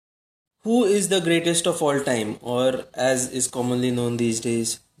Who is the greatest of all time, or as is commonly known these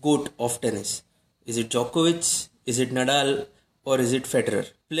days, GOAT of tennis? Is it Djokovic? Is it Nadal? Or is it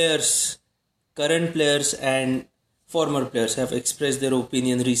Federer? Players, current players and former players have expressed their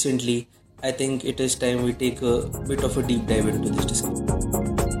opinion recently. I think it is time we take a bit of a deep dive into this discussion.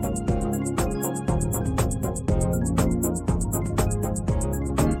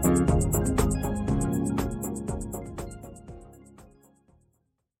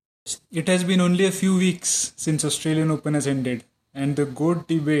 It has been only a few weeks since Australian Open has ended, and the GOAT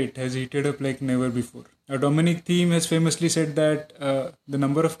debate has heated up like never before. Dominic Thiem has famously said that the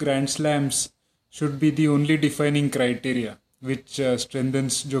number of Grand Slams should be the only defining criteria, which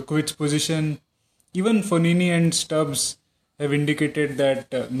strengthens Djokovic's position. Even Fonini and Stubbs have indicated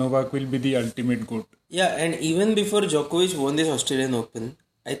that Novak will be the ultimate GOAT. Yeah, and even before Djokovic won this Australian Open,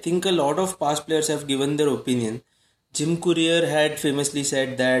 I think a lot of past players have given their opinion. Jim Courier had famously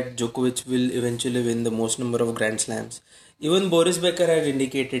said that Djokovic will eventually win the most number of Grand Slams. Even Boris Becker had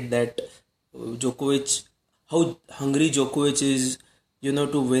indicated that Djokovic, how hungry Djokovic is,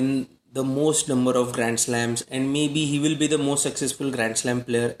 to win the most number of Grand Slams, and maybe he will be the most successful Grand Slam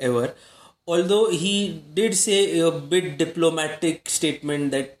player ever. Although he did say a bit diplomatic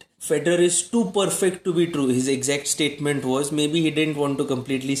statement that Federer is too perfect to be true. His exact statement was maybe he didn't want to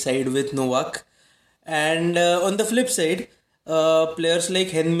completely side with Novak. And on the flip side, players like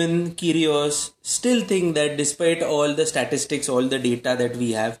Henman, Kyrgios still think that despite all the statistics, all the data that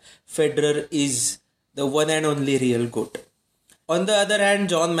we have, Federer is the one and only real GOAT. On the other hand,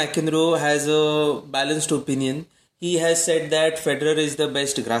 John McEnroe has a balanced opinion. He has said that Federer is the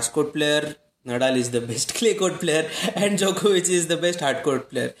best grass court player, Nadal is the best clay court player, and Djokovic is the best hard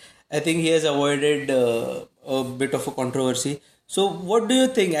court player. I think he has avoided a bit of a controversy. So what do you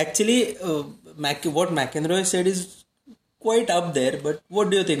think? Actually, what McEnroe said is quite up there, but what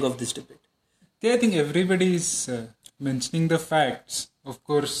do you think of this debate? Yeah, I think everybody is mentioning the facts. Of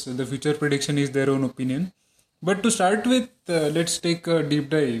course, the future prediction is their own opinion. But to start with, let's take a deep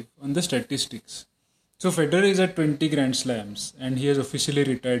dive on the statistics. So Federer is at 20 Grand Slams and he has officially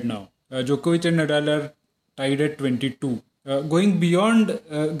retired now. Djokovic and Nadal are tied at 22. Going beyond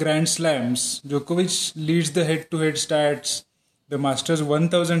Grand Slams, Djokovic leads the head-to-head stats, the Masters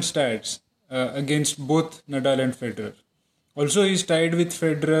 1000 stats against both Nadal and Federer. Also, he is tied with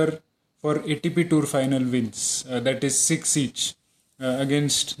Federer for ATP Tour final wins, that is 6 each,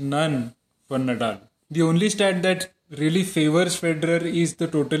 against none for Nadal. The only stat that really favors Federer is the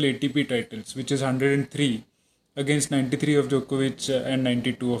total ATP titles, which is 103 against 93 of Djokovic and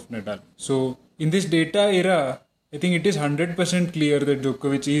 92 of Nadal. So, in this data era, I think it is 100% clear that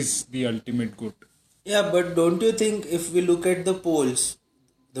Djokovic is the ultimate GOAT. Yeah, but don't you think if we look at the polls,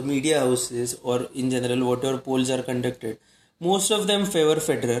 the media houses or in general whatever polls are conducted, most of them favor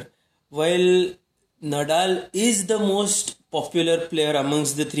Federer, while Nadal is the most popular player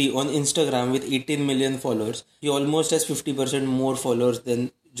amongst the three on Instagram with 18 million followers. He almost has 50% more followers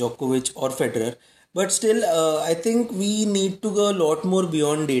than Djokovic or Federer. But still, I think we need to go a lot more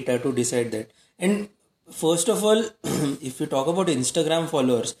beyond data to decide that. And first of all, if you talk about Instagram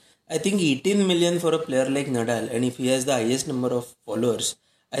followers, I think 18 million for a player like Nadal, and if he has the highest number of followers,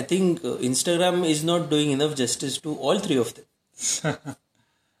 I think Instagram is not doing enough justice to all three of them.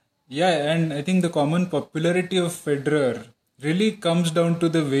 Yeah, and I think the common popularity of Federer really comes down to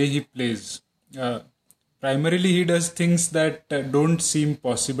the way he plays. Primarily, he does things that don't seem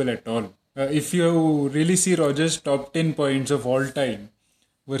possible at all. If you really see Roger's top 10 points of all time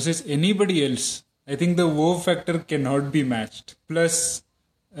versus anybody else, I think the wow factor cannot be matched. Plus,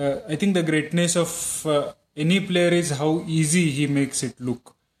 I think the greatness of any player is how easy he makes it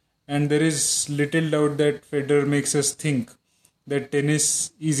look. And there is little doubt that Federer makes us think that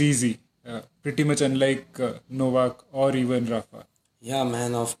tennis is easy, pretty much unlike Novak or even Rafa. Yeah,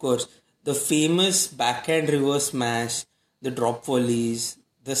 man, of course. The famous backhand reverse smash, the drop volleys,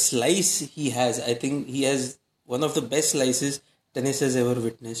 the slice he has, I think he has one of the best slices tennis has ever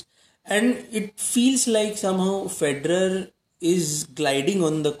witnessed. And it feels like somehow Federer is gliding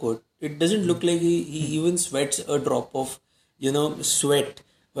on the court. It doesn't look like he even sweats a drop of, sweat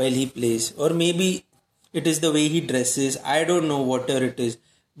while he plays. Or maybe it is the way he dresses. I don't know whatever it is.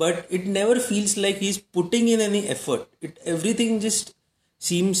 But it never feels like he's putting in any effort. Everything just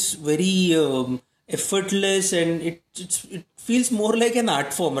seems very effortless, and it feels more like an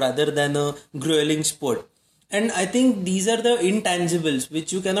art form rather than a grueling sport. And I think these are the intangibles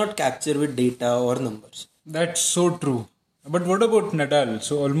which you cannot capture with data or numbers. That's so true. But what about Nadal?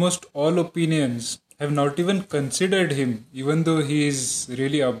 So almost all opinions have not even considered him, even though he is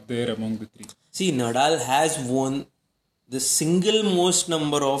really up there among the three. See, Nadal has won the single most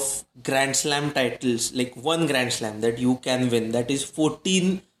number of Grand Slam titles, like one Grand Slam that you can win, that is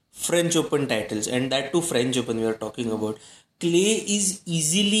 14 French Open titles, and that too French Open we are talking about. Clay is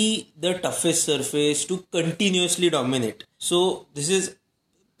easily the toughest surface to continuously dominate. So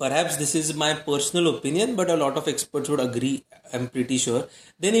perhaps this is my personal opinion, but a lot of experts would agree, I'm pretty sure.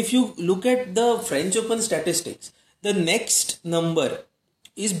 Then if you look at the French Open statistics, the next number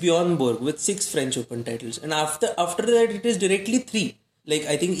is Bjorn Borg with 6 French Open titles, and after that it is directly 3. Like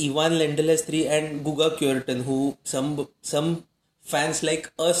I think Ivan Lendl has 3, and Guga Kuerten, who some fans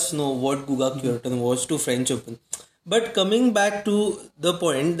like us know what Guga Kuerten was to French Open. But coming back to the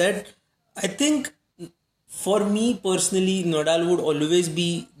point that I think for me personally, Nadal would always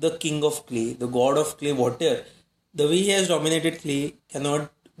be the king of clay, the god of clay, whatever. The way he has dominated clay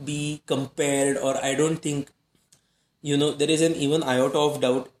cannot be compared, or I don't think there is an even iota of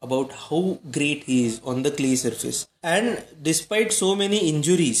doubt about how great he is on the clay surface. And despite so many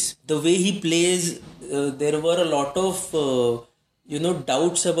injuries, the way he plays, there were a lot of,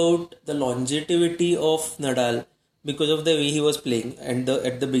 doubts about the longevity of Nadal because of the way he was playing and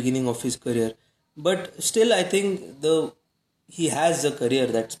at the beginning of his career. But still, I think he has a career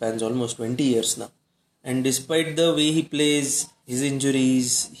that spans almost 20 years now. And despite the way he plays, his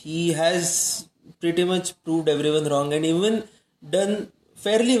injuries, he has pretty much proved everyone wrong and even done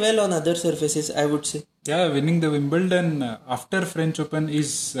fairly well on other surfaces, I would say. Yeah, winning the Wimbledon after French Open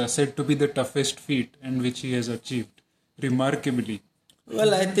is said to be the toughest feat, and which he has achieved remarkably.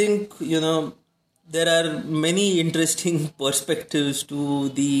 Well, I think, there are many interesting perspectives to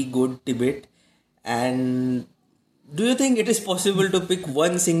the GOAT debate. And do you think it is possible to pick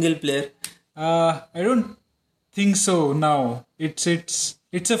one single player? I don't think so now. It's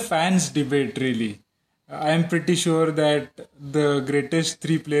a fans debate, really. I am pretty sure that the greatest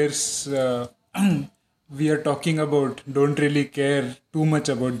 3 players we are talking about don't really care too much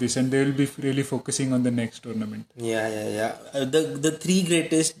about this, and they will be really focusing on the next tournament. Yeah. The 3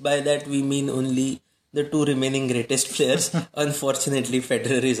 greatest, by that we mean only the 2 remaining greatest players. Unfortunately,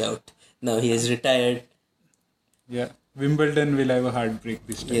 Federer is out. Now he has retired. Yeah, Wimbledon will have a heartbreak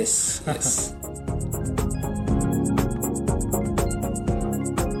this time. Yes.